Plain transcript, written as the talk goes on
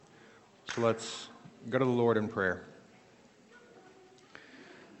So let's go to the Lord in prayer.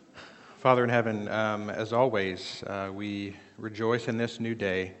 Father in heaven, as always, we rejoice in this new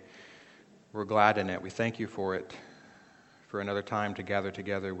day. We're glad in it. We thank you for it, for another time to gather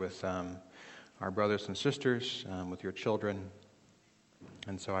together with our brothers and sisters, with your children.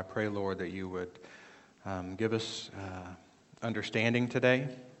 And so I pray, Lord, that you would give us understanding today.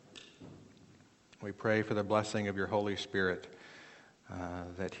 We pray for the blessing of your Holy Spirit,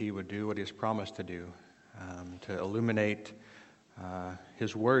 that he would do what he has promised to do, to illuminate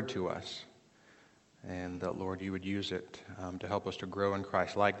his word to us, and that, Lord, you would use it to help us to grow in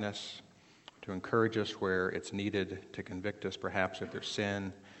Christ's likeness, to encourage us where it's needed, to convict us perhaps if there's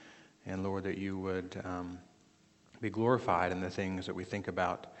sin, and, Lord, that you would be glorified in the things that we think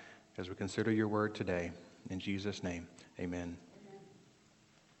about as we consider your word today. In Jesus' name, amen.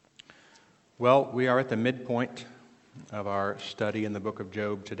 Well, we are at the midpoint of our study in the book of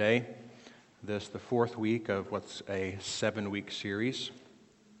Job today. This the fourth week of what's a 7-week series.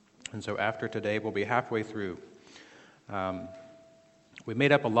 And so after today, we'll be halfway through. We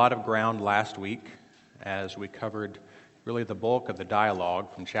made up a lot of ground last week as we covered really the bulk of the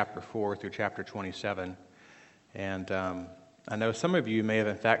dialogue from chapter 4 through chapter 27. And I know some of you may have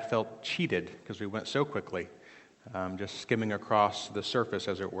in fact felt cheated because we went so quickly, just skimming across the surface,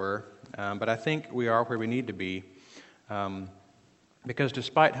 as it were. But I think we are where we need to be. Because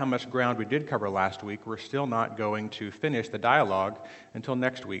despite how much ground we did cover last week, we're still not going to finish the dialogue until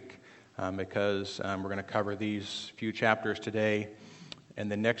next week, because we're going to cover these few chapters today,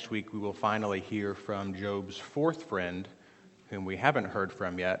 and then next week we will finally hear from Job's fourth friend, whom we haven't heard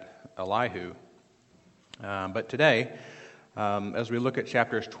from yet, Elihu. But today, as we look at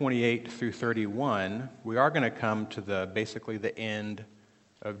chapters 28 through 31, we are going to come to basically the end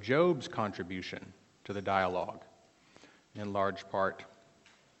of Job's contribution to the dialogue, in large part.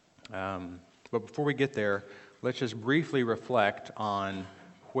 But before we get there, let's just briefly reflect on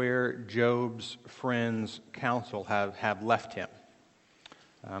where Job's friends' counsel have left him,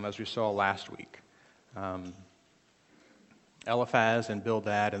 as we saw last week. Eliphaz and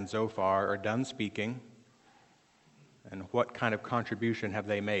Bildad and Zophar are done speaking, and what kind of contribution have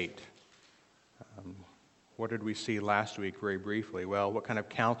they made? What did we see last week very briefly? Well, what kind of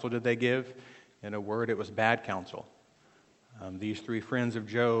counsel did they give? In a word, it was bad counsel. These three friends of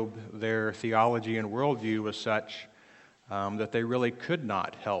Job, their theology and worldview was such that they really could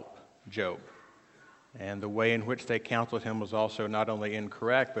not help Job. And the way in which they counseled him was also not only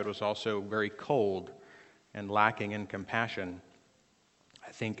incorrect, but it was also very cold and lacking in compassion.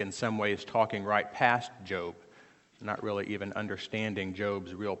 I think in some ways talking right past Job, not really even understanding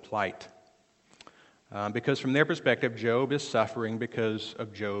Job's real plight. Because from their perspective, Job is suffering because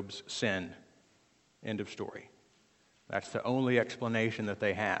of Job's sin. End of story. That's the only explanation that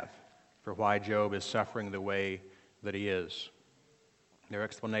they have for why Job is suffering the way that he is. Their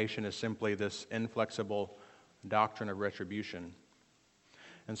explanation is simply this inflexible doctrine of retribution.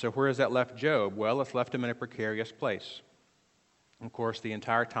 And so where has that left Job? Well, it's left him in a precarious place. Of course, the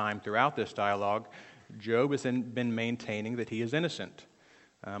entire time throughout this dialogue, Job has been maintaining that he is innocent,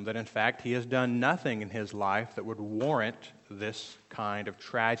 that in fact he has done nothing in his life that would warrant this kind of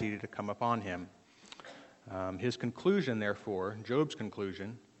tragedy to come upon him. His conclusion, therefore, Job's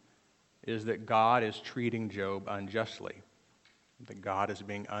conclusion, is that God is treating Job unjustly, that God is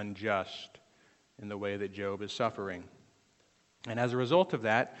being unjust in the way that Job is suffering. And as a result of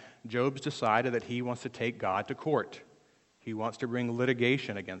that, Job's decided that he wants to take God to court. He wants to bring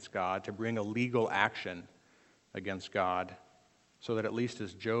litigation against God, to bring a legal action against God, so that at least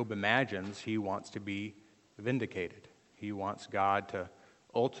as Job imagines, he wants to be vindicated. He wants God to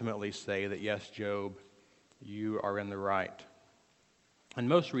ultimately say that, yes, Job, you are in the right. And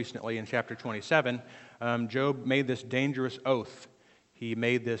most recently, in chapter 27, Job made this dangerous oath. He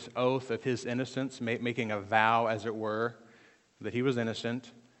made this oath of his innocence, making a vow, as it were, that he was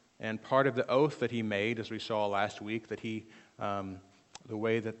innocent. And part of the oath that he made, as we saw last week, that the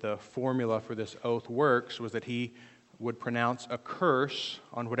way that the formula for this oath works was that he would pronounce a curse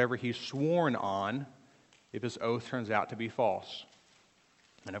on whatever he's sworn on if his oath turns out to be false.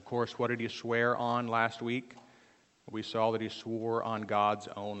 And of course, what did he swear on last week? We saw that he swore on God's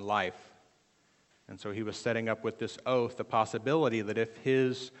own life. And so he was setting up with this oath the possibility that if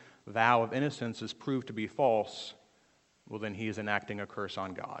his vow of innocence is proved to be false, well, then he is enacting a curse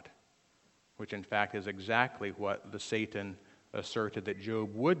on God, which in fact is exactly what the Satan asserted that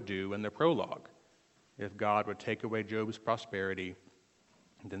Job would do in the prologue. If God would take away Job's prosperity,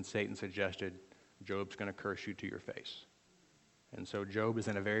 then Satan suggested, Job's going to curse you to your face. And so Job is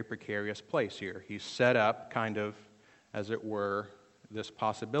in a very precarious place here. He's set up kind of, as it were, this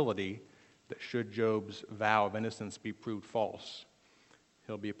possibility that should Job's vow of innocence be proved false,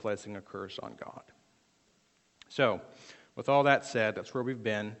 he'll be placing a curse on God. So, with all that said, that's where we've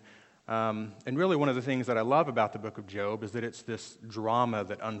been. And really one of the things that I love about the book of Job is that it's this drama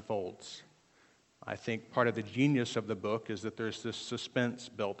that unfolds. I think part of the genius of the book is that there's this suspense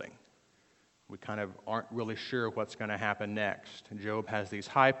building. We kind of aren't really sure what's going to happen next. Job has these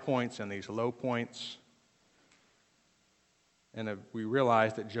high points and these low points. And we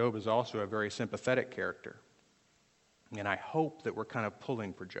realize that Job is also a very sympathetic character. And I hope that we're kind of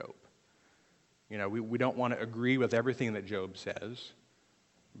pulling for Job. You know, we don't want to agree with everything that Job says,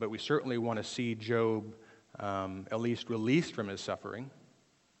 but we certainly want to see Job at least released from his suffering,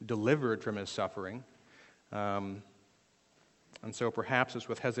 delivered from his suffering. And so perhaps it's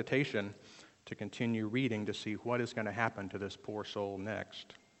with hesitation to continue reading to see what is going to happen to this poor soul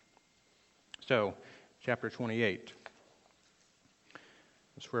next. So, chapter 28.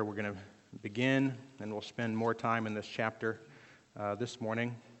 That's where we're going to begin, and we'll spend more time in this chapter this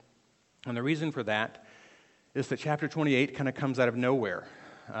morning. And the reason for that is that chapter 28 kind of comes out of nowhere.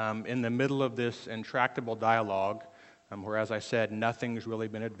 In the middle of this intractable dialogue, where, as I said, nothing's really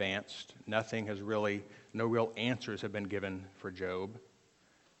been advanced, no real answers have been given for Job.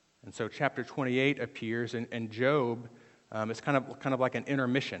 And so chapter 28 appears, and Job is kind of like an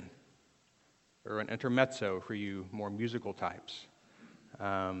intermission, or an intermezzo for you more musical types,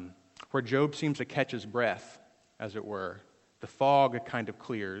 where Job seems to catch his breath, as it were. The fog kind of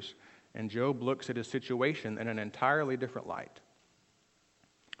clears, and Job looks at his situation in an entirely different light.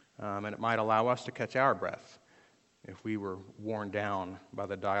 And it might allow us to catch our breath if we were worn down by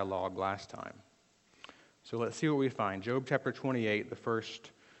the dialogue last time. So let's see what we find. Job chapter 28, the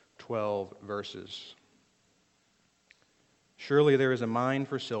first 12 verses. Surely there is a mine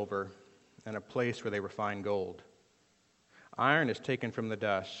for silver and a place where they refine gold. Iron is taken from the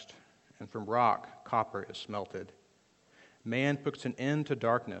dust, and from rock copper is smelted. Man puts an end to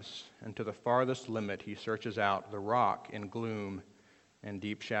darkness, and to the farthest limit he searches out the rock in gloom and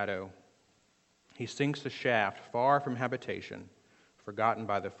deep shadow. He sinks the shaft far from habitation, forgotten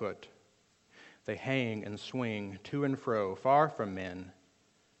by the foot. They hang and swing to and fro, far from men.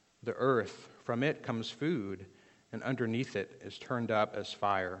 The earth, from it comes food, and underneath it is turned up as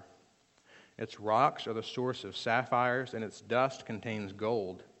fire. Its rocks are the source of sapphires, and its dust contains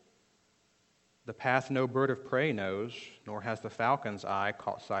gold. The path no bird of prey knows, nor has the falcon's eye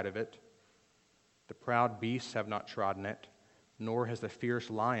caught sight of it. The proud beasts have not trodden it, nor has the fierce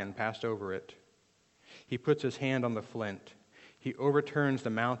lion passed over it. He puts his hand on the flint. He overturns the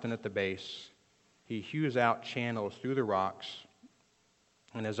mountain at the base. He hews out channels through the rocks,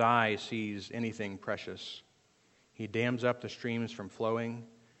 and his eye sees anything precious. He dams up the streams from flowing,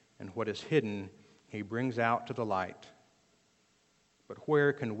 and what is hidden he brings out to the light. But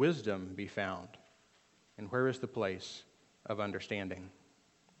where can wisdom be found? And where is the place of understanding?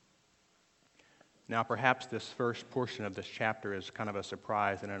 Now, perhaps this first portion of this chapter is kind of a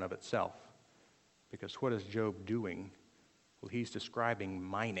surprise in and of itself. Because what is Job doing? Well, he's describing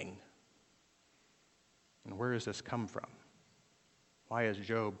mining. And where does this come from? Why is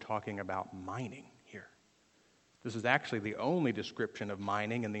Job talking about mining here? This is actually the only description of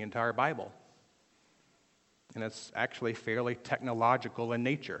mining in the entire Bible. And it's actually fairly technological in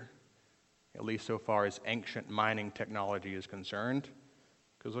nature, at least so far as ancient mining technology is concerned.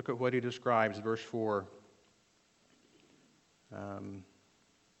 Because look at what he describes, verse 4.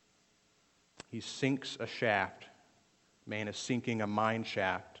 He sinks a shaft. Man is sinking a mine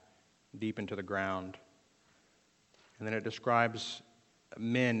shaft deep into the ground. And then it describes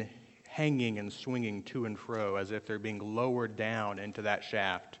men hanging and swinging to and fro as if they're being lowered down into that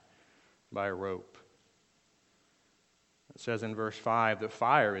shaft by a rope. It says in verse 5 that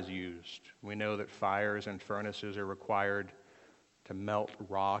fire is used. We know that fires and furnaces are required to melt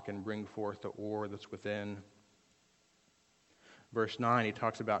rock and bring forth the ore that's within. Verse 9, he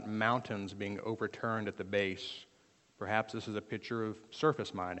talks about mountains being overturned at the base. Perhaps this is a picture of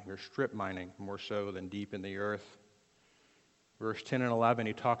surface mining or strip mining, more so than deep in the earth. Verse 10 and 11,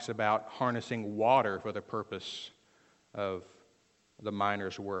 he talks about harnessing water for the purpose of the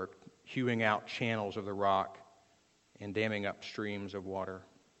miner's work, hewing out channels of the rock and damming up streams of water.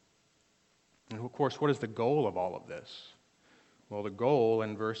 And of course, what is the goal of all of this? Well, the goal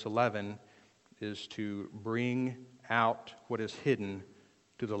in verse 11 is to bring out what is hidden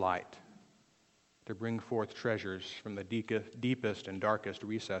to the light, to bring forth treasures from the deepest and darkest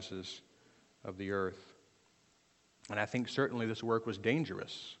recesses of the earth. And I think certainly this work was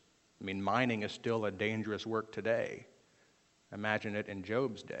dangerous. I mean, mining is still a dangerous work today. Imagine it in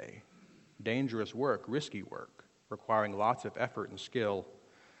Job's day. Dangerous work, risky work, requiring lots of effort and skill.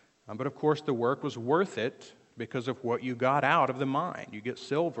 But of course, the work was worth it because of what you got out of the mine. You get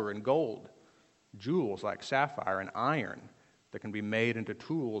silver and gold, jewels like sapphire and iron that can be made into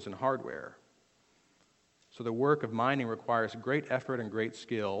tools and hardware. So the work of mining requires great effort and great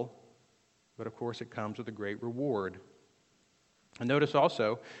skill, but of course it comes with a great reward. And notice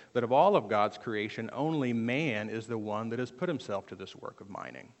also that of all of God's creation, only man is the one that has put himself to this work of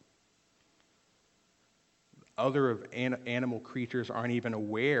mining. Other animal creatures aren't even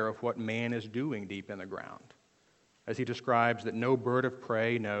aware of what man is doing deep in the ground. As he describes that no bird of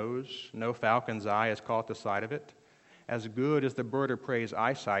prey knows, no falcon's eye has caught the sight of it. As good as the bird of prey's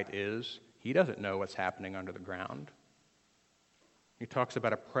eyesight is, he doesn't know what's happening under the ground. He talks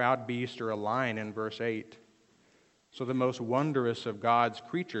about a proud beast or a lion in verse 8. So the most wondrous of God's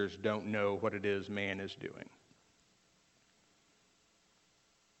creatures don't know what it is man is doing.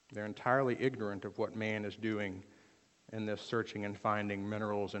 They're entirely ignorant of what man is doing in this searching and finding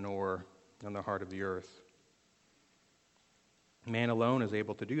minerals and ore in the heart of the earth. Man alone is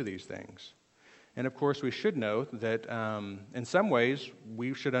able to do these things. And of course, we should note that in some ways,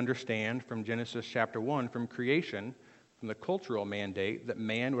 we should understand from Genesis chapter 1, from creation, from the cultural mandate, that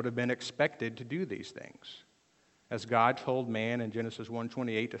man would have been expected to do these things. As God told man in Genesis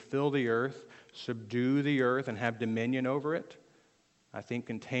 1:28 to fill the earth, subdue the earth, and have dominion over it, I think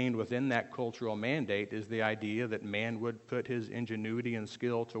contained within that cultural mandate is the idea that man would put his ingenuity and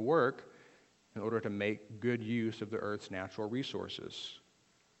skill to work in order to make good use of the earth's natural resources.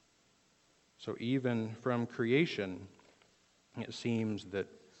 So even from creation, it seems that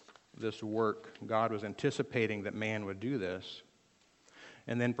this work, God was anticipating that man would do this.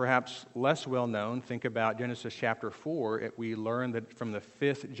 And then perhaps less well known, think about Genesis chapter 4. We learn that from the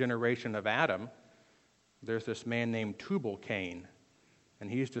 5th generation of Adam, there's this man named Tubal-Cain. And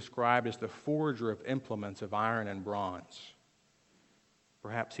he's described as the forger of implements of iron and bronze.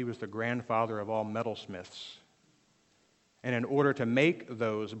 Perhaps he was the grandfather of all metalsmiths. And in order to make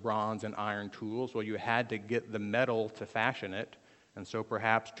those bronze and iron tools, well, you had to get the metal to fashion it. And so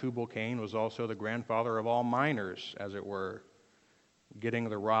perhaps Tubal-Cain was also the grandfather of all miners, as it were, getting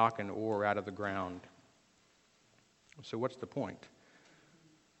the rock and ore out of the ground. So what's the point?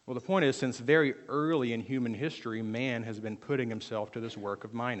 Well, the point is, since very early in human history, man has been putting himself to this work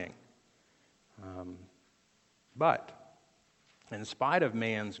of mining. But in spite of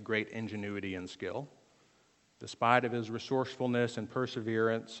man's great ingenuity and skill, despite of his resourcefulness and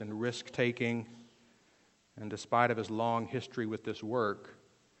perseverance and risk-taking, and despite of his long history with this work,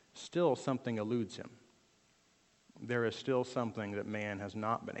 still something eludes him. There is still something that man has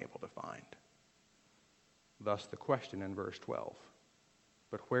not been able to find. Thus the question in verse 12.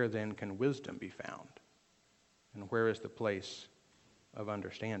 But where then can wisdom be found? And where is the place of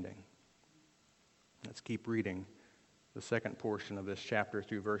understanding? Let's keep reading the second portion of this chapter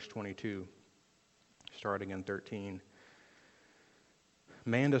through verse 22, starting in 13.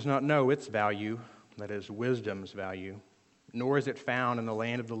 Man does not know its value, that is, wisdom's value, nor is it found in the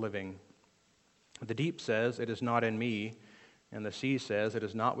land of the living. The deep says, "It is not in me," and the sea says, "It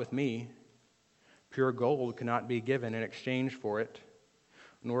is not with me." Pure gold cannot be given in exchange for it,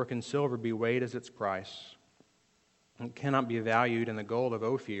 nor can silver be weighed as its price. It cannot be valued in the gold of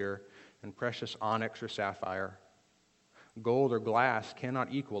Ophir and precious onyx or sapphire. Gold or glass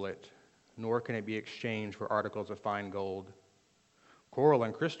cannot equal it, nor can it be exchanged for articles of fine gold. Coral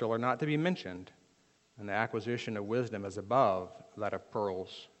and crystal are not to be mentioned, and the acquisition of wisdom is above that of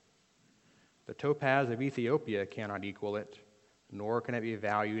pearls. The topaz of Ethiopia cannot equal it, nor can it be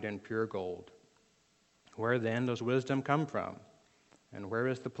valued in pure gold. Where then does wisdom come from? And where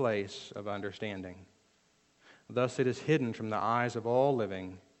is the place of understanding? Thus it is hidden from the eyes of all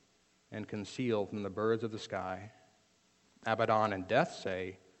living and concealed from the birds of the sky. Abaddon and Death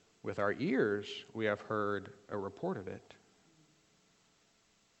say, "With our ears we have heard a report of it."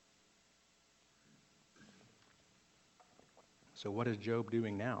 So what is Job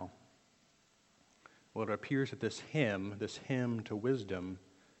doing now? Well, it appears that this hymn to wisdom,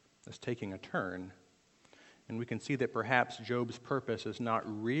 is taking a turn. And we can see that perhaps Job's purpose is not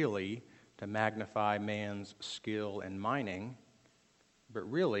really to magnify man's skill in mining, but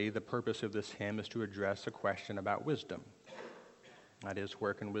really the purpose of this hymn is to address a question about wisdom. That is,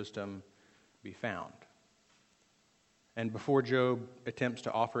 where can wisdom be found? And before Job attempts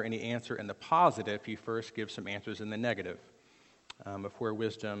to offer any answer in the positive, he first gives some answers in the negative of where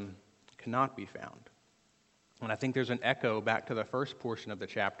wisdom cannot be found. And I think there's an echo back to the first portion of the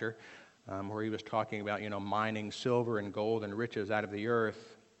chapter where he was talking about, mining silver and gold and riches out of the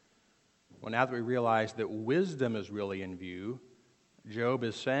earth. Well, now that we realize that wisdom is really in view, Job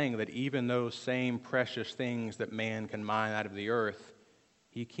is saying that even those same precious things that man can mine out of the earth,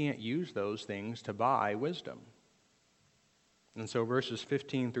 he can't use those things to buy wisdom. And so verses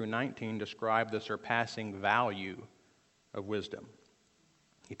 15 through 19 describe the surpassing value of wisdom.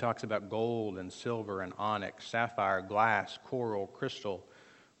 He talks about gold and silver and onyx, sapphire, glass, coral, crystal,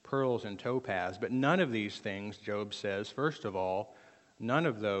 pearls, and topaz. But none of these things, Job says, first of all, none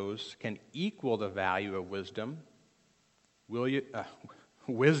of those can equal the value of wisdom.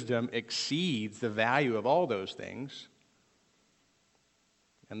 Wisdom exceeds the value of all those things.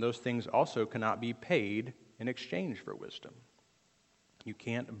 And those things also cannot be paid in exchange for wisdom. You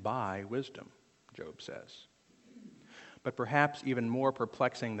can't buy wisdom, Job says. But perhaps even more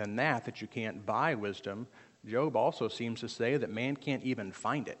perplexing than that you can't buy wisdom, Job also seems to say that man can't even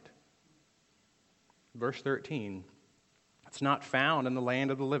find it. Verse 13, it's not found in the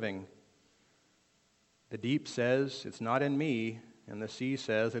land of the living. The deep says, it's not in me, and the sea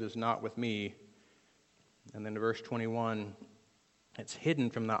says, it is not with me. And then verse 21, it's hidden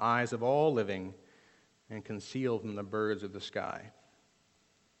from the eyes of all living and concealed from the birds of the sky.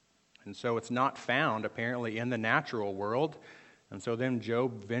 And so it's not found, apparently, in the natural world. And so then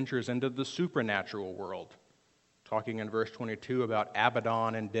Job ventures into the supernatural world, talking in verse 22 about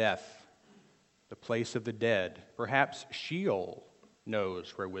Abaddon and death, the place of the dead. Perhaps Sheol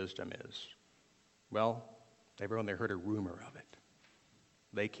knows where wisdom is. Well, they've only heard a rumor of it.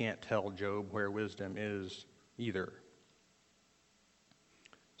 They can't tell Job where wisdom is either.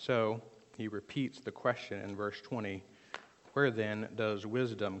 So he repeats the question in verse 20. Where then does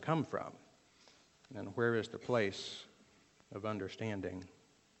wisdom come from? And where is the place of understanding?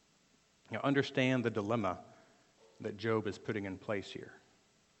 Now, understand the dilemma that Job is putting in place here.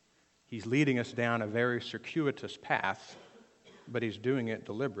 He's leading us down a very circuitous path, but he's doing it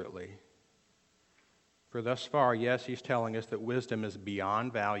deliberately. For thus far, yes, he's telling us that wisdom is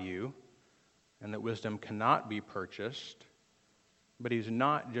beyond value and that wisdom cannot be purchased, but he's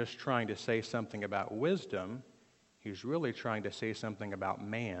not just trying to say something about wisdom. He's really trying to say something about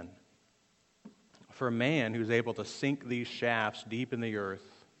man. For a man who's able to sink these shafts deep in the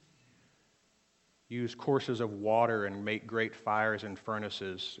earth, use courses of water and make great fires and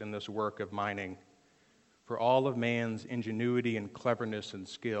furnaces in this work of mining, for all of man's ingenuity and cleverness and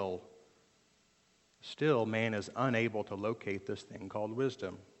skill, still man is unable to locate this thing called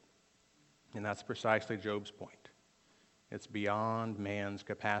wisdom. And that's precisely Job's point. It's beyond man's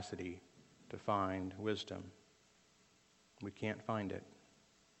capacity to find wisdom. We can't find it.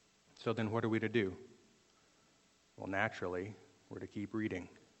 So then what are we to do? Well, naturally, we're to keep reading.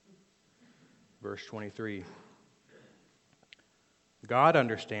 Verse 23. God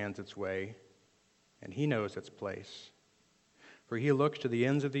understands its way, and he knows its place. For he looks to the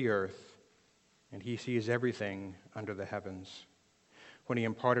ends of the earth, and he sees everything under the heavens. When he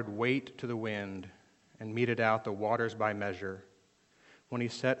imparted weight to the wind and meted out the waters by measure, when he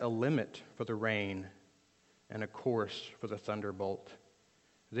set a limit for the rain and a course for the thunderbolt.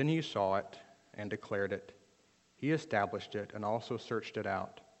 Then he saw it and declared it. He established it and also searched it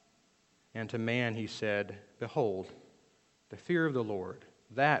out. And to man he said, Behold, the fear of the Lord,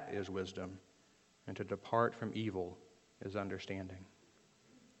 that is wisdom, and to depart from evil is understanding.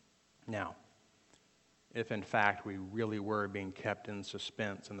 Now, if in fact we really were being kept in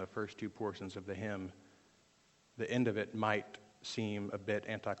suspense in the first two portions of the hymn, the end of it might seem a bit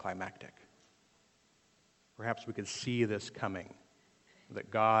anticlimactic. Perhaps we could see this coming, that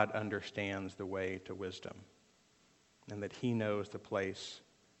God understands the way to wisdom, and that he knows the place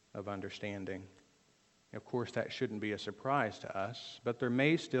of understanding. Of course, that shouldn't be a surprise to us, but there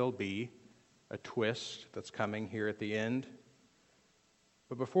may still be a twist that's coming here at the end.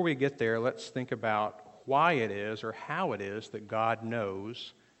 But before we get there, let's think about why it is or how it is that God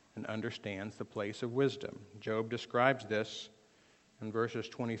knows and understands the place of wisdom. Job describes this in verses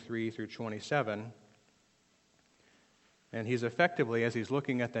 23 through 27. And he's effectively, as he's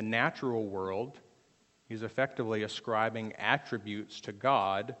looking at the natural world, he's effectively ascribing attributes to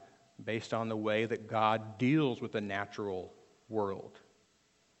God based on the way that God deals with the natural world.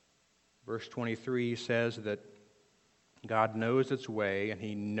 Verse 23 says that God knows its way and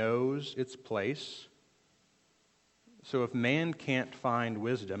he knows its place. So if man can't find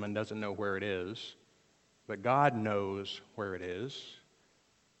wisdom and doesn't know where it is, but God knows where it is,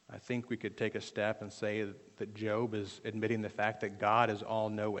 I think we could take a step and say that Job is admitting the fact that God is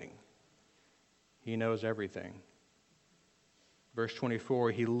all-knowing. He knows everything. Verse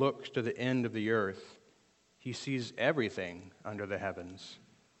 24, he looks to the end of the earth. He sees everything under the heavens.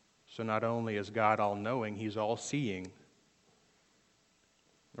 So not only is God all-knowing, he's all-seeing.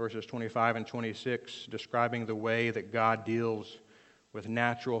 Verses 25 and 26, describing the way that God deals with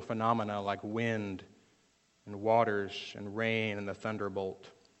natural phenomena like wind and waters and rain and the thunderbolt.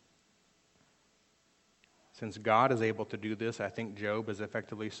 Since God is able to do this, I think Job is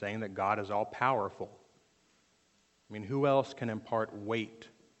effectively saying that God is all-powerful. I mean, who else can impart weight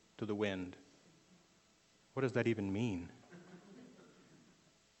to the wind? What does that even mean?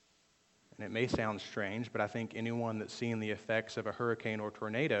 And it may sound strange, but I think anyone that's seen the effects of a hurricane or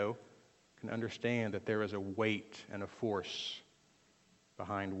tornado can understand that there is a weight and a force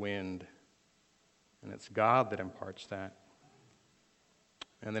behind wind. And it's God that imparts that.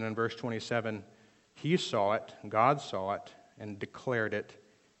 And then in verse 27, He saw it, God saw it, and declared it.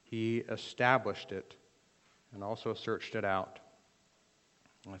 He established it, and also searched it out.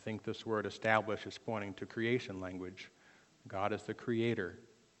 I think this word establish is pointing to creation language. God is the creator,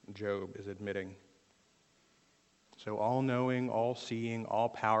 Job is admitting. So all-knowing, all-seeing,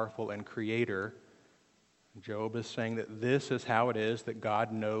 all-powerful, and creator, Job is saying that this is how it is that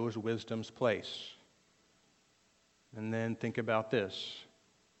God knows wisdom's place. And then think about this.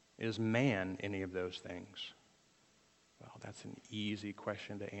 Is man any of those things? Well, that's an easy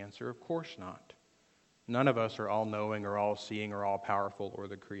question to answer. Of course not. None of us are all-knowing or all-seeing or all-powerful or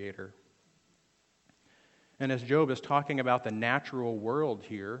the creator. And as Job is talking about the natural world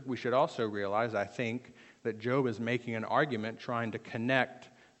here, we should also realize, I think, that Job is making an argument trying to connect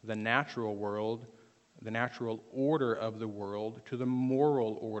the natural world, the natural order of the world, to the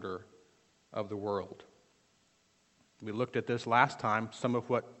moral order of the world. We looked at this last time. Some of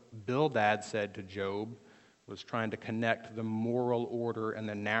what Bildad said to Job was trying to connect the moral order and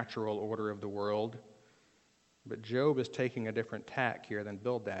the natural order of the world. But Job is taking a different tack here than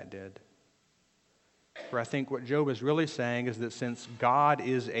Bildad did. For I think what Job is really saying is that since God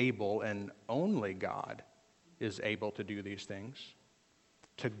is able, and only God is able to do these things,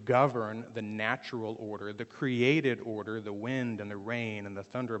 to govern the natural order, the created order, the wind and the rain and the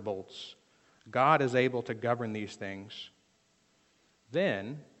thunderbolts, God is able to govern these things,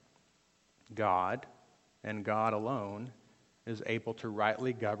 then God, and God alone, is able to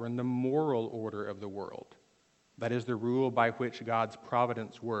rightly govern the moral order of the world. That is the rule by which God's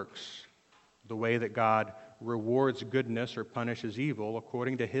providence works, the way that God rewards goodness or punishes evil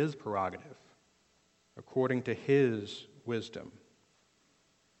according to His prerogative, according to His wisdom.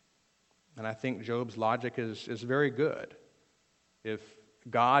 And I think Job's logic is very good. If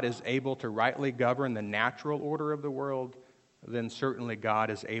God is able to rightly govern the natural order of the world, then certainly God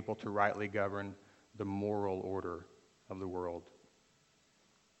is able to rightly govern the moral order of the world.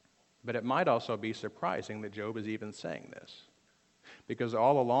 But it might also be surprising that Job is even saying this, because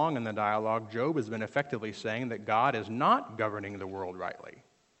all along in the dialogue, Job has been effectively saying that God is not governing the world rightly.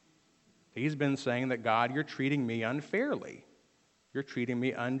 He's been saying that, God, you're treating me unfairly. You're treating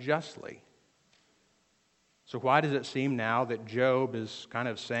me unjustly. So why does it seem now that Job is kind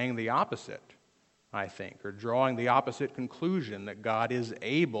of saying the opposite, I think, or drawing the opposite conclusion, that God is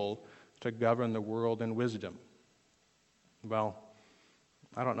able to govern the world in wisdom? Well,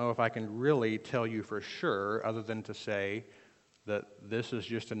 I don't know if I can really tell you for sure, other than to say that this is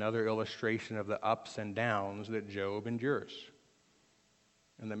just another illustration of the ups and downs that Job endures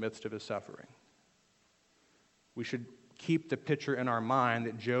in the midst of his suffering. We should keep the picture in our mind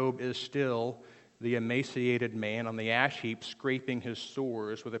that Job is still the emaciated man on the ash heap scraping his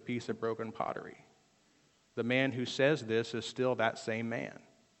sores with a piece of broken pottery. The man who says this is still that same man,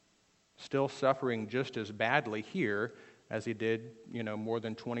 still suffering just as badly here as he did, more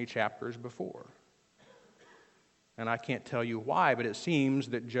than 20 chapters before. And I can't tell you why, but it seems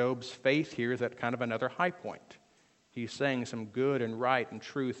that Job's faith here is at kind of another high point. He's saying some good and right and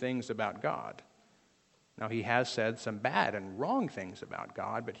true things about God. Now, he has said some bad and wrong things about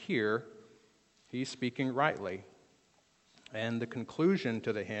God, but here he's speaking rightly. And the conclusion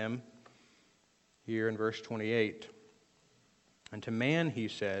to the hymn here in verse 28, and to man he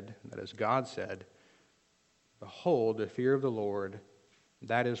said, that is, God said, behold, the fear of the Lord,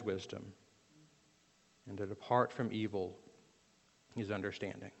 that is wisdom, and to depart from evil is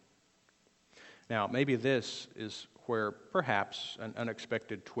understanding. Now, maybe this is where perhaps an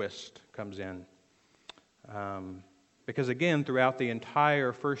unexpected twist comes in. Because again, throughout the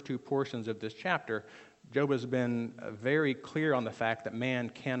entire first two portions of this chapter, Job has been very clear on the fact that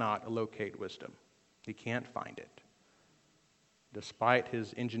man cannot locate wisdom. He can't find it. Despite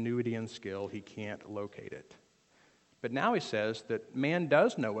his ingenuity and skill, he can't locate it. But now he says that man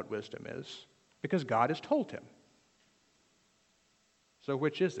does know what wisdom is because God has told him. So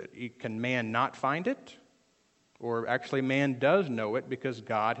which is it? Can man not find it? Or actually man does know it because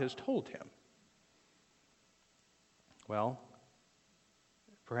God has told him? Well,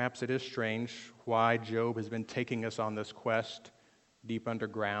 perhaps it is strange why Job has been taking us on this quest deep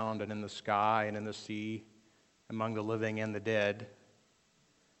underground and in the sky and in the sea, among the living and the dead,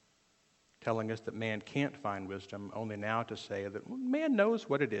 telling us that man can't find wisdom, only now to say that man knows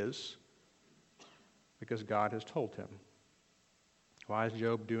what it is because God has told him. Why is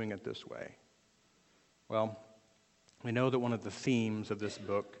Job doing it this way? Well, we know that one of the themes of this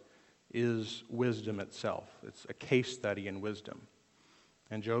book is wisdom itself. It's a case study in wisdom.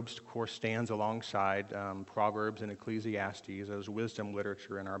 And Job, of course, stands alongside Proverbs and Ecclesiastes as wisdom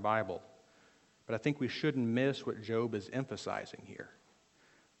literature in our Bible. But I think we shouldn't miss what Job is emphasizing here.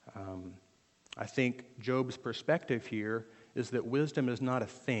 I think Job's perspective here is that wisdom is not a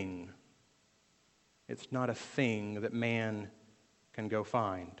thing. It's not a thing that man can go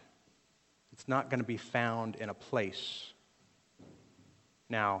find. It's not going to be found in a place.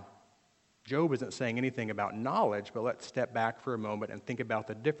 Now, Job isn't saying anything about knowledge, but let's step back for a moment and think about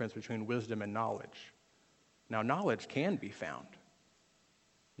the difference between wisdom and knowledge. Now, knowledge can be found.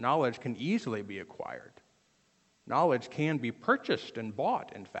 Knowledge can easily be acquired. Knowledge can be purchased and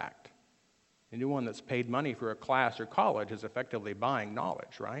bought, in fact. Anyone that's paid money for a class or college is effectively buying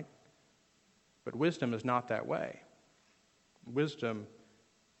knowledge, right? But wisdom is not that way. Wisdom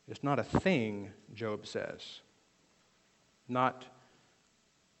is not a thing, Job says. Not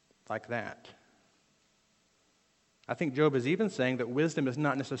like that. I think Job is even saying that wisdom is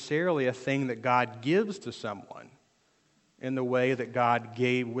not necessarily a thing that God gives to someone in the way that God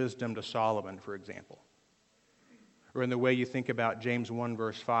gave wisdom to Solomon, for example. Or in the way you think about James 1,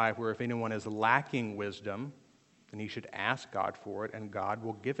 verse 5, where if anyone is lacking wisdom, then he should ask God for it, and God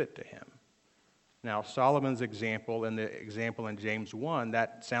will give it to him. Now, Solomon's example and the example in James 1,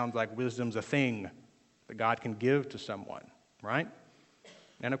 that sounds like wisdom's a thing that God can give to someone, right?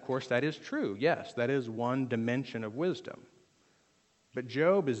 And of course, that is true. Yes, that is one dimension of wisdom. But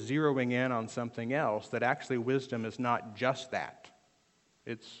Job is zeroing in on something else, that actually wisdom is not just that.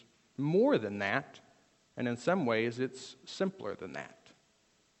 It's more than that, and in some ways, it's simpler than that.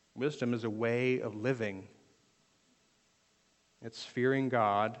 Wisdom is a way of living. It's fearing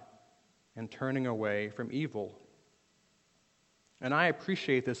God and turning away from evil. And I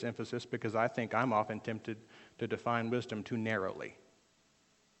appreciate this emphasis because I think I'm often tempted to define wisdom too narrowly,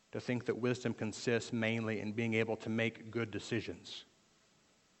 to think that wisdom consists mainly in being able to make good decisions,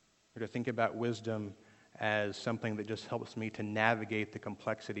 or to think about wisdom as something that just helps me to navigate the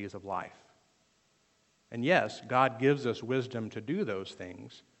complexities of life. And yes, God gives us wisdom to do those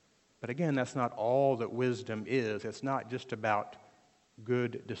things, but again, that's not all that wisdom is. It's not just about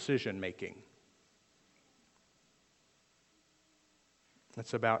good decision-making.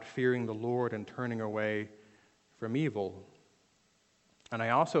 It's about fearing the Lord and turning away from evil. And I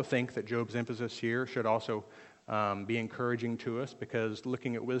also think that Job's emphasis here should also be encouraging to us, because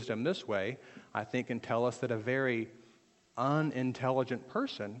looking at wisdom this way, I think can tell us that a very unintelligent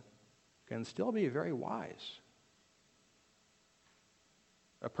person can still be very wise.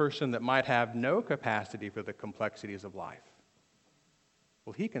 A person that might have no capacity for the complexities of life,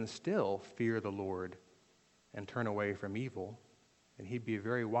 well, he can still fear the Lord and turn away from evil, and he'd be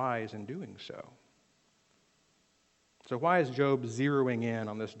very wise in doing so. So why is Job zeroing in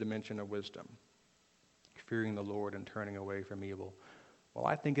on this dimension of wisdom, fearing the Lord and turning away from evil? Well,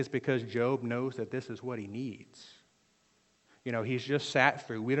 I think it's because Job knows that this is what he needs. You know, he's just sat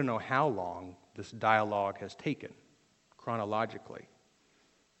through, we don't know how long this dialogue has taken chronologically.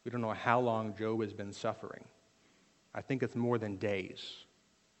 We don't know how long Job has been suffering. I think it's more than days.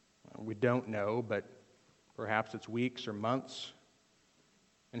 We don't know, but perhaps it's weeks or months.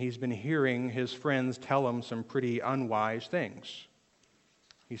 And he's been hearing his friends tell him some pretty unwise things.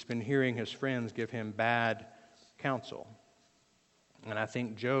 He's been hearing his friends give him bad counsel. And I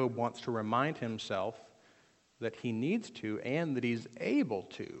think Job wants to remind himself that he needs to, and that he's able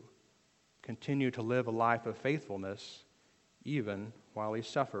to, continue to live a life of faithfulness even while he's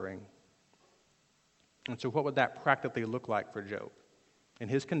suffering. And so what would that practically look like for Job? In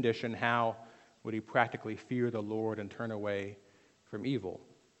his condition, how would he practically fear the Lord and turn away from evil?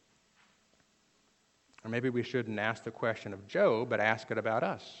 Or maybe we shouldn't ask the question of Job, but ask it about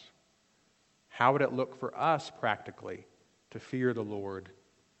us. How would it look for us practically to fear the Lord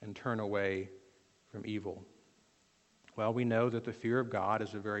and turn away from evil? Well, we know that the fear of God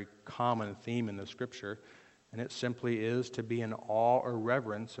is a very common theme in the Scripture, and it simply is to be in awe or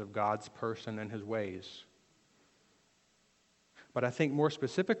reverence of God's person and His ways. But I think more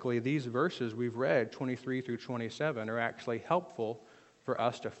specifically, these verses we've read, 23 through 27, are actually helpful for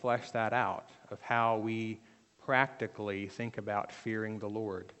us to flesh that out, of how we practically think about fearing the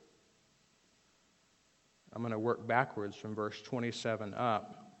Lord. I'm going to work backwards from verse 27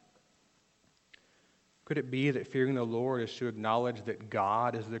 up. Could it be that fearing the Lord is to acknowledge that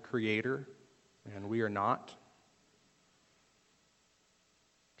God is the Creator and we are not?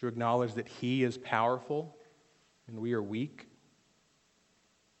 to acknowledge that He is powerful and we are weak,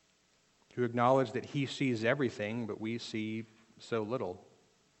 to acknowledge that He sees everything but we see so little,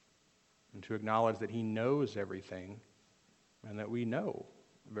 and to acknowledge that He knows everything and that we know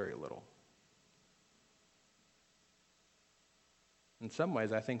very little. In some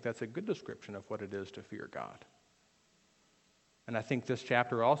ways, I think that's a good description of what it is to fear God. And I think this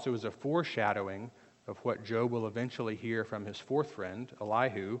chapter also is a foreshadowing of what Job will eventually hear from his fourth friend,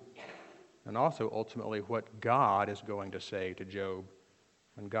 Elihu, and also ultimately what God is going to say to Job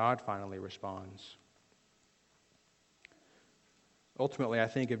when God finally responds. Ultimately, I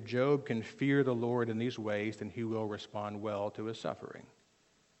think if Job can fear the Lord in these ways, then he will respond well to his suffering.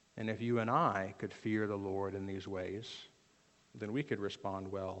 And if you and I could fear the Lord in these ways, then we could respond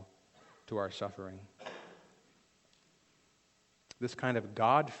well to our suffering. This kind of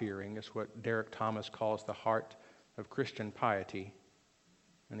God-fearing is what Derek Thomas calls the heart of Christian piety.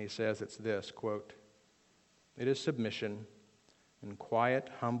 And he says it's this, quote, "It is submission and quiet,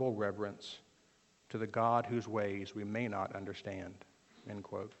 humble reverence to the God whose ways we may not understand," end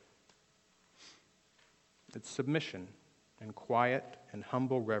quote. It's submission and quiet and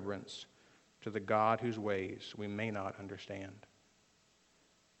humble reverence to the God whose ways we may not understand.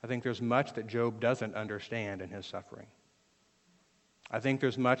 I think there's much that Job doesn't understand in his suffering. I think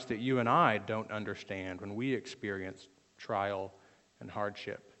there's much that you and I don't understand when we experience trial and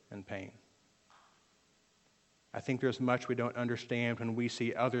hardship and pain. I think there's much we don't understand when we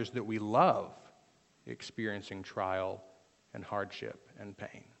see others that we love experiencing trial and hardship and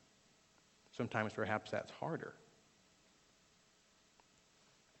pain. Sometimes perhaps that's harder.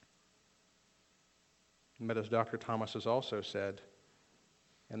 But as Dr. Thomas has also said,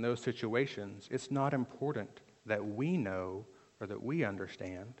 in those situations, it's not important that we know or that we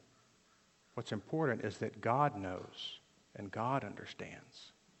understand. What's important is that God knows and God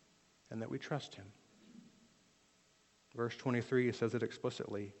understands and that we trust Him. Verse 23 says it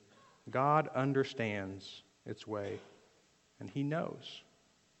explicitly. God understands its way and He knows.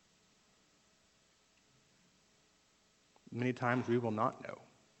 Many times we will not know.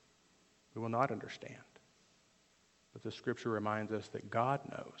 We will not understand. But the Scripture reminds us that God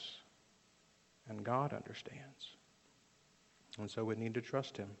knows and God understands. And so we need to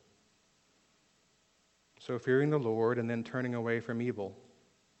trust Him. So fearing the Lord and then turning away from evil.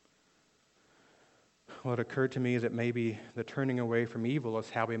 Well, it occurred to me that maybe the turning away from evil is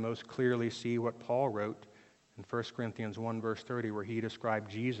how we most clearly see what Paul wrote in 1 Corinthians 1 verse 30, where he described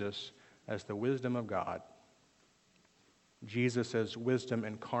Jesus as the wisdom of God. Jesus as wisdom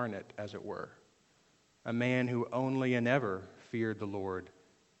incarnate, as it were. A man who only and ever feared the Lord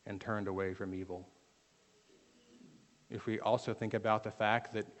and turned away from evil. If we also think about the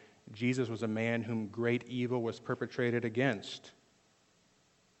fact that Jesus was a man whom great evil was perpetrated against,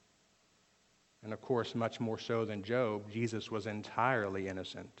 and of course, much more so than Job, Jesus was entirely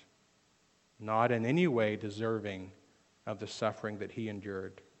innocent, not in any way deserving of the suffering that he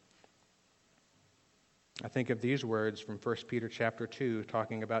endured. I think of these words from 1 Peter chapter 2,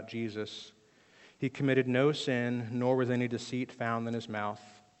 talking about Jesus. He committed no sin, nor was any deceit found in his mouth.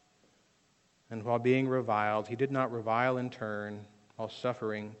 And while being reviled, he did not revile in turn. While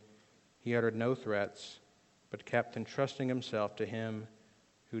suffering, he uttered no threats, but kept entrusting himself to Him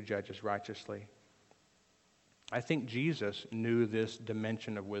who judges righteously. I think Jesus knew this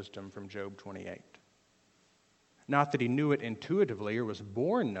dimension of wisdom from Job 28. Not that he knew it intuitively or was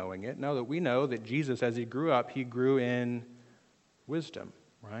born knowing it. No, that we know that Jesus, as he grew up, he grew in wisdom,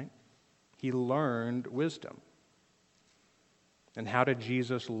 right? He learned wisdom. And how did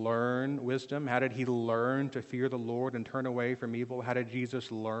Jesus learn wisdom? How did he learn to fear the Lord and turn away from evil? How did Jesus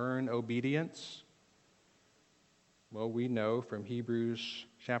learn obedience? Well, we know from Hebrews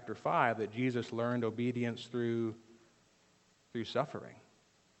chapter 5 that Jesus learned obedience through suffering,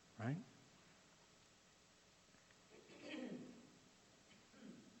 right?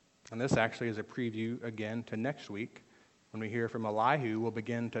 And this actually is a preview again to next week. When we hear from Elihu, we'll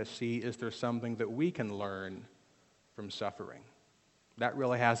begin to see, is there something that we can learn from suffering? That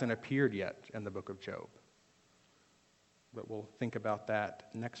really hasn't appeared yet in the book of Job. But we'll think about that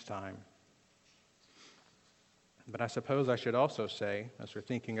next time. But I suppose I should also say, as we're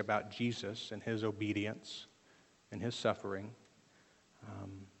thinking about Jesus and His obedience and His suffering,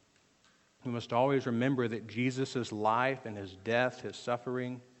 we must always remember that Jesus' life and His death, His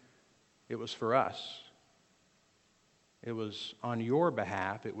suffering, it was for us. It was on your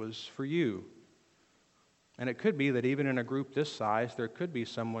behalf. It was for you. And it could be that even in a group this size, there could be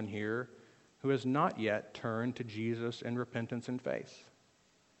someone here who has not yet turned to Jesus in repentance and faith.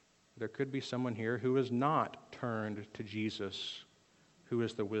 There could be someone here who has not turned to Jesus, who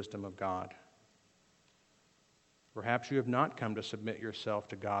is the wisdom of God. Perhaps you have not come to submit yourself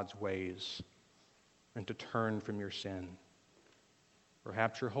to God's ways and to turn from your sin.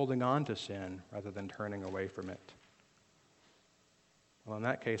 Perhaps you're holding on to sin rather than turning away from it. Well, in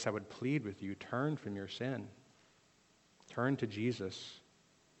that case, I would plead with you, turn from your sin. Turn to Jesus.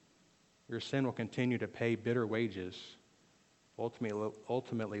 Your sin will continue to pay bitter wages,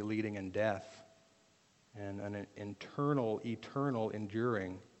 ultimately leading in death and an eternal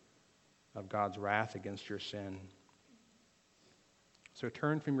enduring of God's wrath against your sin. So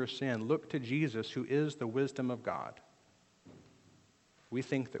turn from your sin. Look to Jesus, who is the wisdom of God. We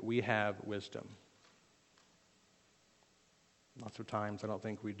think that we have wisdom. Lots of times I don't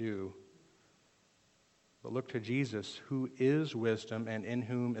think we do. But look to Jesus, who is wisdom and in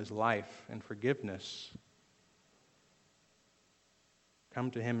whom is life and forgiveness. Come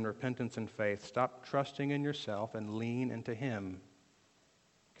to him in repentance and faith. Stop trusting in yourself and lean into him.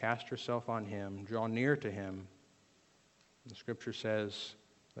 Cast yourself on him. Draw near to him. The Scripture says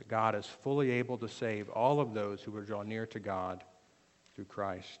that God is fully able to save all of those who will draw near to God through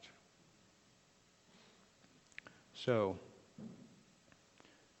Christ. So,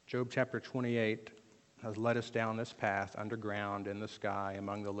 Job chapter 28 has led us down this path underground in the sky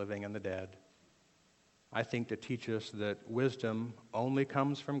among the living and the dead. I think to teach us that wisdom only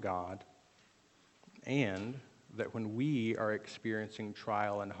comes from God, and that when we are experiencing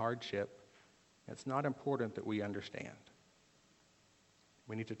trial and hardship, it's not important that we understand.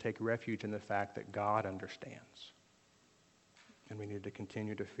 We need to take refuge in the fact that God understands. And we need to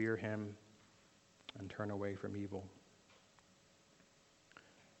continue to fear him and turn away from evil.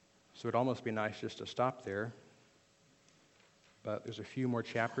 So it'd almost be nice just to stop there. But there's a few more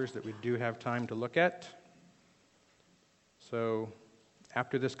chapters that we do have time to look at. So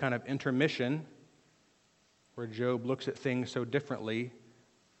after this kind of intermission, where Job looks at things so differently,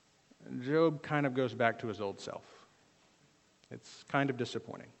 Job kind of goes back to his old self. It's kind of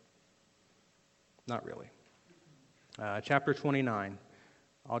disappointing. Not really. Chapter 29.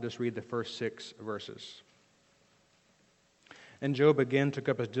 I'll just read the first 6 verses. And Job again took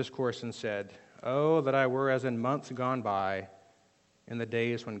up his discourse and said, "Oh, that I were as in months gone by, in the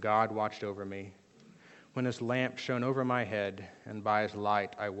days when God watched over me, when his lamp shone over my head, and by his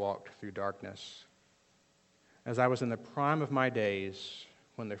light I walked through darkness. As I was in the prime of my days,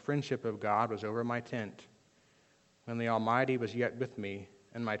 when the friendship of God was over my tent, when the Almighty was yet with me,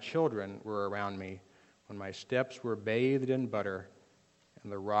 and my children were around me, when my steps were bathed in butter,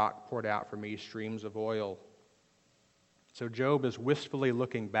 and the rock poured out for me streams of oil." So Job is wistfully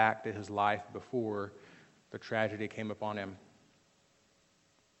looking back to his life before the tragedy came upon him,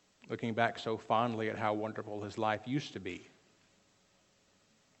 looking back so fondly at how wonderful his life used to be.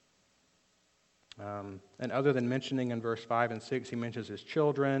 And other than mentioning in verse 5 and 6, he mentions his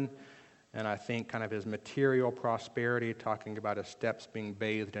children, and I think kind of his material prosperity, talking about his steps being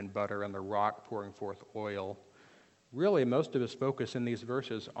bathed in butter and the rock pouring forth oil. Really, most of his focus in these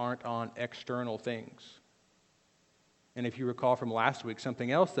verses aren't on external things. And if you recall from last week,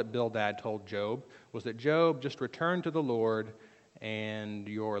 something else that Bildad told Job was that Job, just return to the Lord, and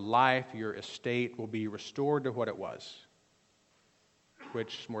your life, your estate will be restored to what it was.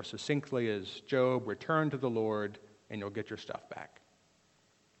 Which, more succinctly, is Job, return to the Lord, and you'll get your stuff back.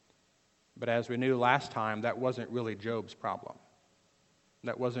 But as we knew last time, that wasn't really Job's problem.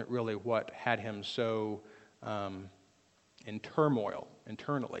 That wasn't really what had him so in turmoil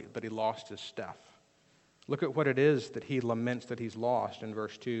internally, that he lost his stuff. Look at what it is that he laments that he's lost in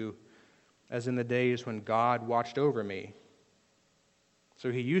verse 2. As in the days when God watched over me.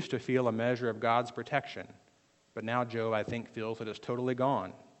 So he used to feel a measure of God's protection. But now Job, I think, feels that it's totally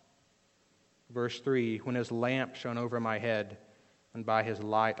gone. Verse 3, when his lamp shone over my head, and by his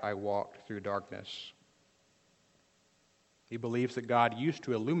light I walked through darkness. He believes that God used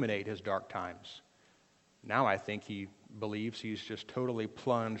to illuminate his dark times. Now I think he believes he's just totally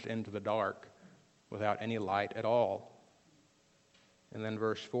plunged into the dark without any light at all. And then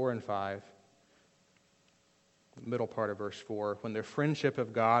verse 4 and 5, the middle part of verse 4, when the friendship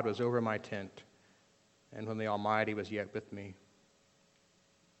of God was over my tent, and when the Almighty was yet with me.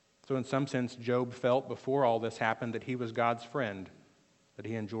 So in some sense, Job felt before all this happened that he was God's friend, that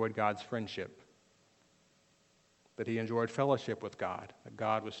he enjoyed God's friendship, that he enjoyed fellowship with God, that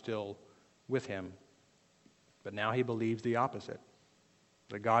God was still with him. But now he believes the opposite,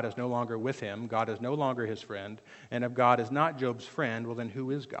 that God is no longer with him, God is no longer his friend, and if God is not Job's friend, well then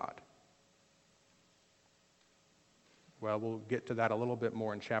who is God? Well, we'll get to that a little bit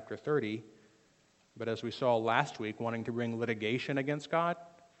more in chapter 30, but as we saw last week, wanting to bring litigation against God,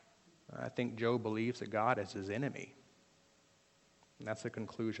 I think Job believes that God is his enemy. And that's the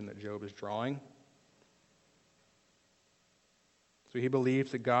conclusion that Job is drawing. So he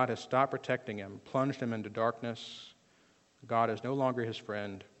believes that God has stopped protecting him, plunged him into darkness. God is no longer his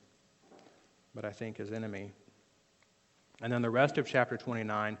friend, but I think his enemy. And then the rest of chapter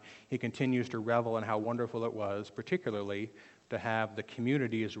 29, he continues to revel in how wonderful it was, particularly to have the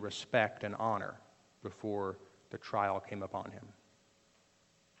community's respect and honor before the trial came upon him.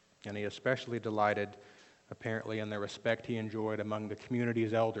 And he especially delighted, apparently, in the respect he enjoyed among the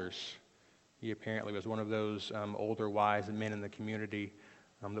community's elders. He apparently was one of those older, wise men in the community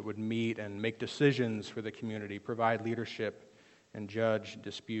that would meet and make decisions for the community, provide leadership, and judge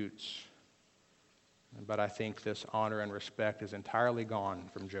disputes. But I think this honor and respect is entirely gone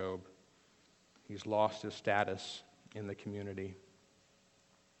from Job. He's lost his status in the community.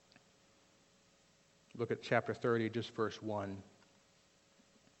 Look at chapter 30, just verse 1.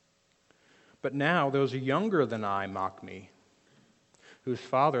 But now those younger than I mock me, whose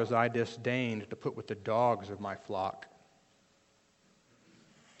fathers I disdained to put with the dogs of my flock.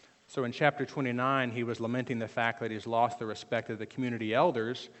 So in chapter 29, he was lamenting the fact that he's lost the respect of the community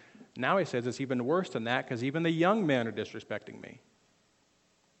elders. Now he says it's even worse than that because even the young men are disrespecting me.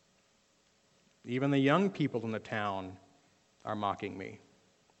 Even the young people in the town are mocking me.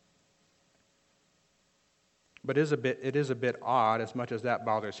 But it is a bit odd, as much as that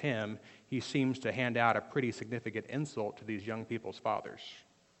bothers him, he seems to hand out a pretty significant insult to these young people's fathers.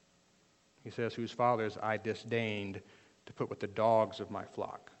 He says, whose fathers I disdained to put with the dogs of my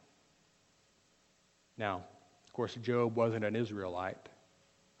flock. Now, of course, Job wasn't an Israelite,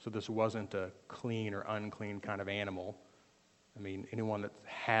 so this wasn't a clean or unclean kind of animal. I mean, anyone that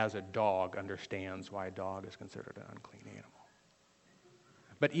has a dog understands why a dog is considered an unclean animal.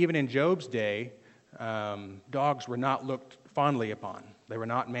 But even in Job's day, dogs were not looked fondly upon. They were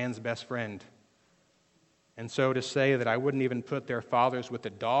not man's best friend. And so to say that I wouldn't even put their fathers with the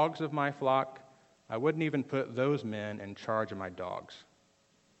dogs of my flock, I wouldn't even put those men in charge of my dogs.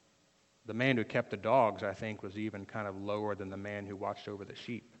 The man who kept the dogs, I think, was even kind of lower than the man who watched over the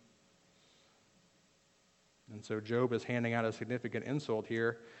sheep. And so Job is handing out a significant insult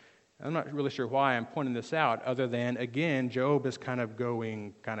here. I'm not really sure why I'm pointing this out, other than, again, Job is kind of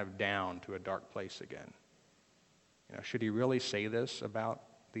going down to a dark place again. You know, should he really say this about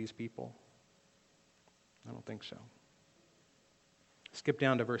these people? I don't think so. Skip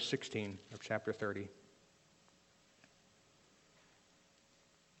down to verse 16 of chapter 30.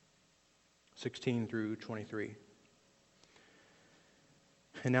 16 through 23.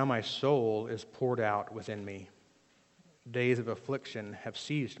 And now my soul is poured out within me. Days of affliction have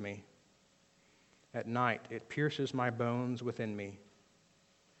seized me. At night it pierces my bones within me,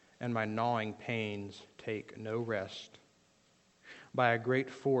 and my gnawing pains take no rest. By a great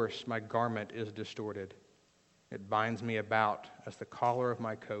force my garment is distorted. It binds me about as the collar of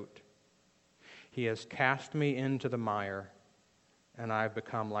my coat. He has cast me into the mire, and I have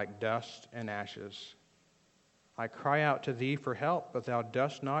become like dust and ashes. I cry out to thee for help, but thou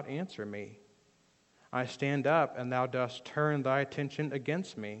dost not answer me. I stand up, and thou dost turn thy attention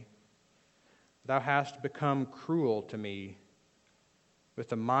against me. Thou hast become cruel to me. With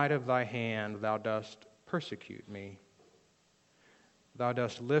the might of thy hand thou dost persecute me. Thou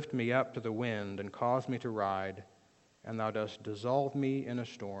dost lift me up to the wind and cause me to ride, and thou dost dissolve me in a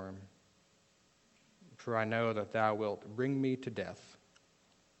storm. For I know that thou wilt bring me to death,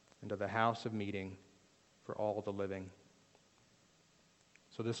 into the house of meeting for all the living.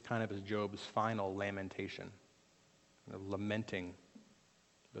 So this kind of is Job's final lamentation, lamenting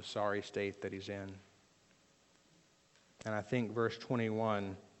the sorry state that he's in. And I think verse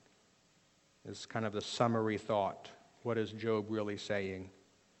 21 is kind of the summary thought. What is Job really saying?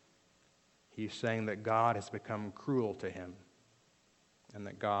 He's saying that God has become cruel to him and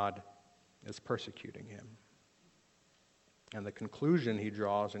that God is persecuting him. And the conclusion he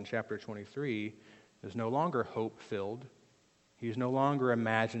draws in chapter 23 is no longer hope-filled. He's no longer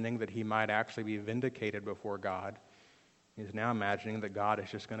imagining that he might actually be vindicated before God. He's now imagining that God is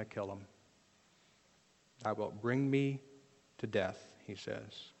just going to kill him. "Thou wilt bring me to death," he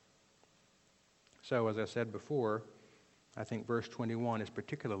says. So, as I said before, I think verse 21 is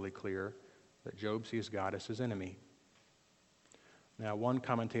particularly clear that Job sees God as his enemy. Now, one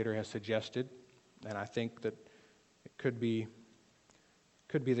commentator has suggested, and I think that it could be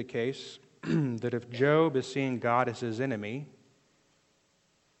the case, that if Job is seeing God as his enemy,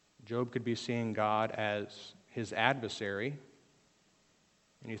 Job could be seeing God as his adversary.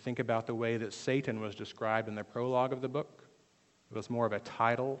 And you think about the way that Satan was described in the prologue of the book. It was more of a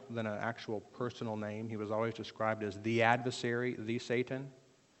title than an actual personal name. He was always described as the adversary, the Satan.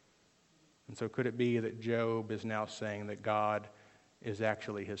 And so could it be that Job is now saying that God is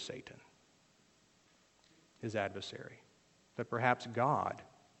actually his Satan, his adversary. That perhaps God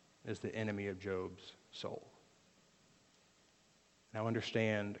is the enemy of Job's soul. Now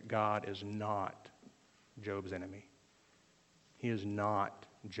understand, God is not Job's enemy. He is not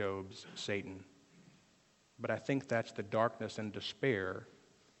Job's Satan. But I think that's the darkness and despair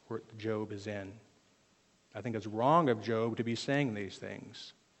where Job is in. I think it's wrong of Job to be saying these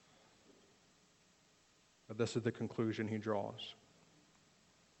things. But this is the conclusion he draws.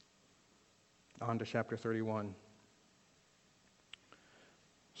 On to chapter 31.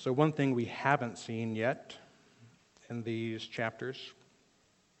 So one thing we haven't seen yet in these chapters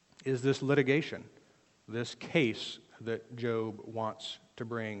is this litigation, this case that Job wants to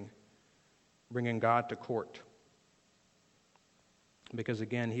bringing God to court. Because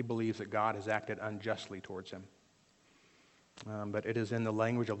again, he believes that God has acted unjustly towards him. But it is in the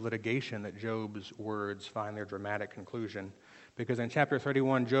language of litigation that Job's words find their dramatic conclusion. Because in chapter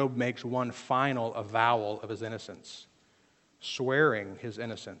 31, Job makes one final avowal of his innocence, swearing his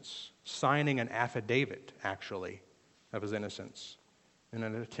innocence, signing an affidavit, actually, of his innocence, in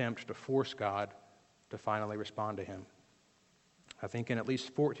an attempt to force God to finally respond to him. I think in at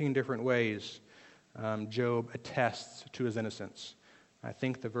least 14 different ways, Job attests to his innocence. I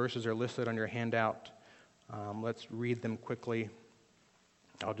think the verses are listed on your handout. Let's read them quickly.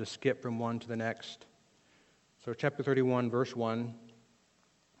 I'll just skip from one to the next. So chapter 31, verse 1,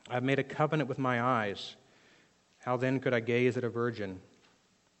 I've made a covenant with my eyes. How then could I gaze at a virgin?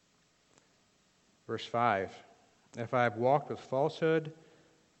 Verse 5, if I have walked with falsehood,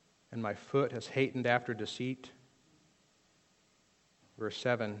 and my foot has hastened after deceit. Verse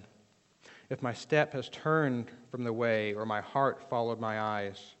 7, if my step has turned from the way, or my heart followed my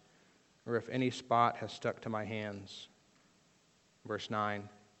eyes, or if any spot has stuck to my hands. Verse 9,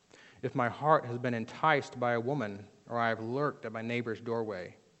 if my heart has been enticed by a woman, or I have lurked at my neighbor's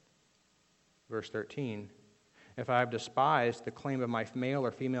doorway. Verse 13, if I have despised the claim of my male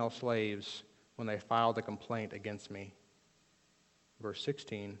or female slaves when they filed a complaint against me. Verse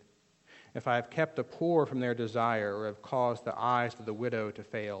 16, if I have kept the poor from their desire, or have caused the eyes of the widow to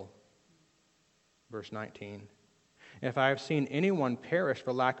fail. Verse 19, if I have seen anyone perish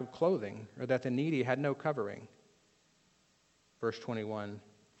for lack of clothing, or that the needy had no covering. Verse 21,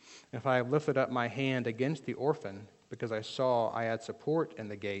 if I have lifted up my hand against the orphan, because I saw I had support in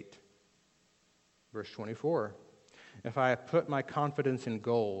the gate. Verse 24, if I have put my confidence in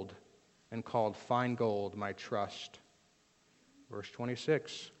gold, and called fine gold my trust. Verse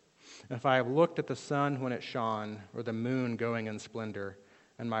 26, if I have looked at the sun when it shone, or the moon going in splendor,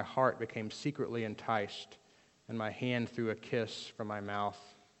 and my heart became secretly enticed, and my hand threw a kiss from my mouth.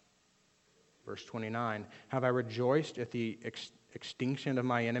 Verse 29, have I rejoiced at the extinction of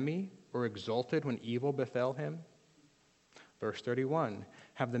my enemy, or exulted when evil befell him? Verse 31,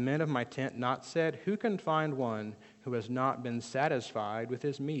 have the men of my tent not said, who can find one who has not been satisfied with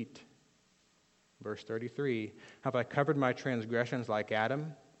his meat? Verse 33, have I covered my transgressions like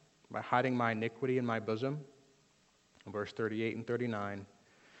Adam, by hiding my iniquity in my bosom? Verse 38 and 39,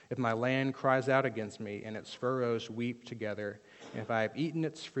 if my land cries out against me, and its furrows weep together, and if I have eaten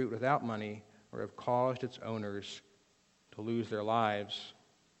its fruit without money, or have caused its owners to lose their lives.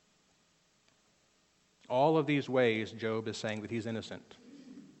 All of these ways, Job is saying that he's innocent.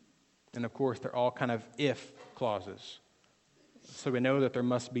 And of course, they're all kind of if clauses. So we know that there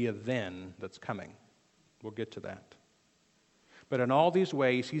must be a then that's coming. We'll get to that. But in all these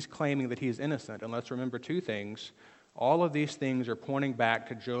ways, he's claiming that he is innocent. And let's remember two things. All of these things are pointing back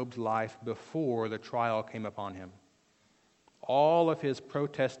to Job's life before the trial came upon him. All of his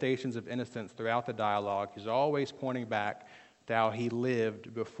protestations of innocence throughout the dialogue, he's always pointing back to how he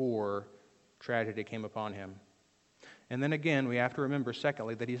lived before tragedy came upon him. And then again, we have to remember,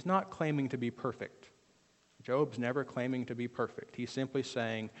 secondly, that he's not claiming to be perfect. Job's never claiming to be perfect. He's simply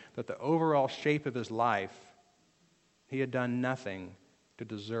saying that the overall shape of his life, he had done nothing to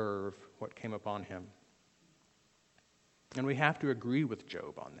deserve what came upon him. And we have to agree with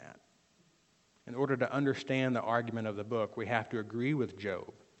Job on that. In order to understand the argument of the book, we have to agree with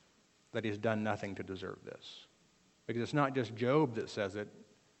Job that he's done nothing to deserve this. Because it's not just Job that says it.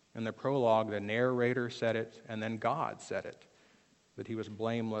 In the prologue, the narrator said it, and then God said it, that he was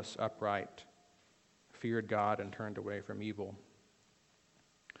blameless, upright, feared God, and turned away from evil.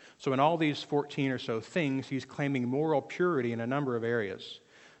 So in all these 14 or so things, he's claiming moral purity in a number of areas.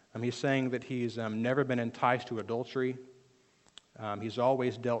 He's saying that he's never been enticed to adultery. He's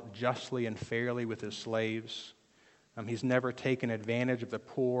always dealt justly and fairly with his slaves. He's never taken advantage of the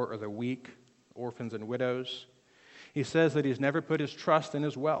poor or the weak, orphans and widows. He says that he's never put his trust in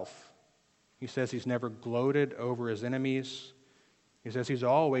his wealth. He says he's never gloated over his enemies. He says he's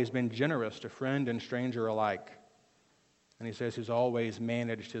always been generous to friend and stranger alike. And he says he's always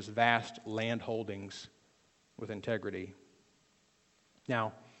managed his vast land holdings with integrity.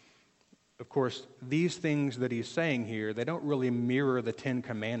 Now, of course, these things that he's saying here, they don't really mirror the Ten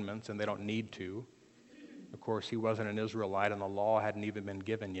Commandments, and they don't need to. Of course, he wasn't an Israelite, and the law hadn't even been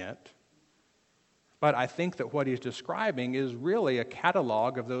given yet. But I think that what he's describing is really a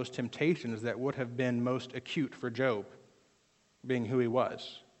catalog of those temptations that would have been most acute for Job, being who he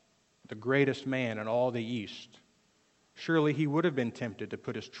was, the greatest man in all the East. Surely he would have been tempted to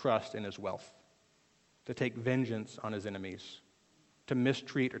put his trust in his wealth, to take vengeance on his enemies, to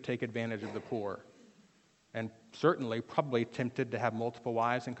mistreat or take advantage of the poor, and certainly probably tempted to have multiple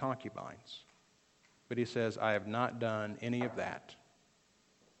wives and concubines. But he says, I have not done any of that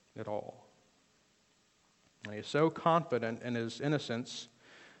at all. And he's so confident in his innocence.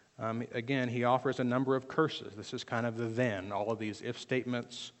 Again, he offers a number of curses. This is kind of the then, all of these if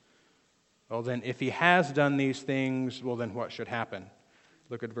statements. Well, then, if he has done these things, well, then what should happen?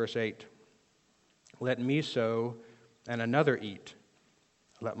 Look at verse 8. Let me sow and another eat.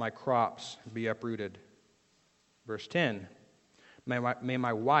 Let my crops be uprooted. Verse 10. May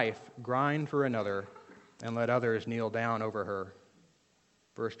my wife grind for another, and let others kneel down over her.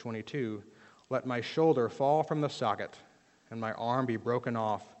 Verse 22. Let my shoulder fall from the socket, and my arm be broken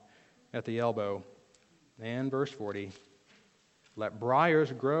off at the elbow. And verse 40, let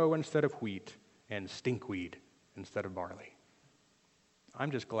briars grow instead of wheat, and stinkweed instead of barley.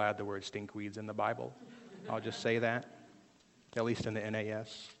 I'm just glad the word stinkweed's in the Bible. I'll just say that, at least in the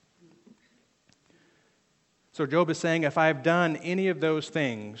NAS. So Job is saying, if I've done any of those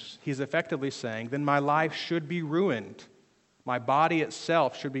things, he's effectively saying, then my life should be ruined. My body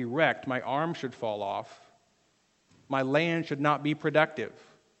itself should be wrecked. My arm should fall off. My land should not be productive.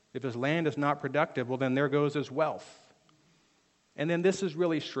 If his land is not productive, well, then there goes his wealth. And then this is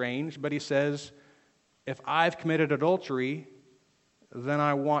really strange, but he says, if I've committed adultery, then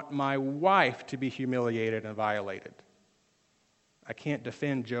I want my wife to be humiliated and violated. I can't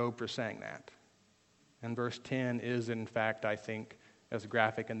defend Job for saying that. And verse 10 is, in fact, I think, as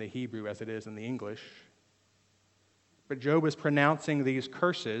graphic in the Hebrew as it is in the English. But Job is pronouncing these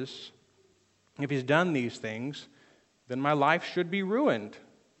curses. If he's done these things, then my life should be ruined.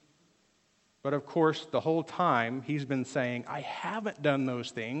 But of course, the whole time he's been saying, I haven't done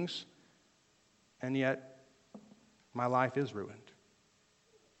those things, and yet my life is ruined.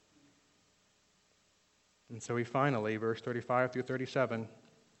 And so he finally, verse 35 through 37,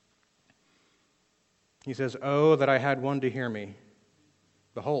 he says, oh, that I had one to hear me.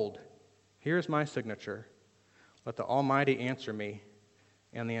 Behold, here is my signature. Let the Almighty answer me,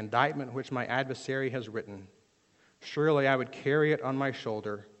 and the indictment which my adversary has written. Surely I would carry it on my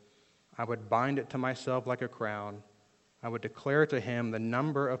shoulder. I would bind it to myself like a crown. I would declare to him the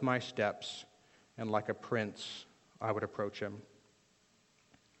number of my steps, and like a prince I would approach him.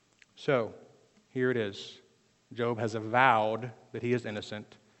 So, here it is. Job has avowed that he is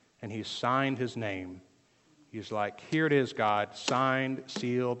innocent, and he's signed his name. He's like, here it is, God, signed,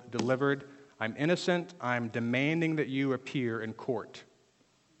 sealed, delivered. I'm innocent. I'm demanding that you appear in court.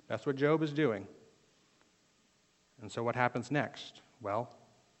 That's what Job is doing. And so what happens next? Well,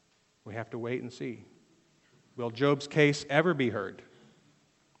 we have to wait and see. Will Job's case ever be heard?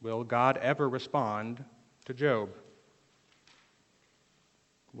 Will God ever respond to Job?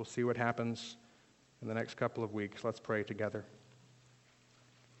 We'll see what happens in the next couple of weeks. Let's pray together.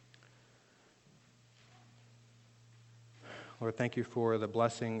 Lord, thank you for the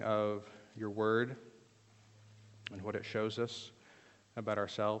blessing of your word and what it shows us about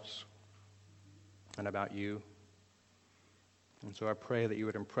ourselves and about you. And so I pray that you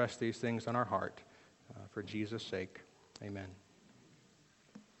would impress these things on our heart for Jesus' sake. Amen.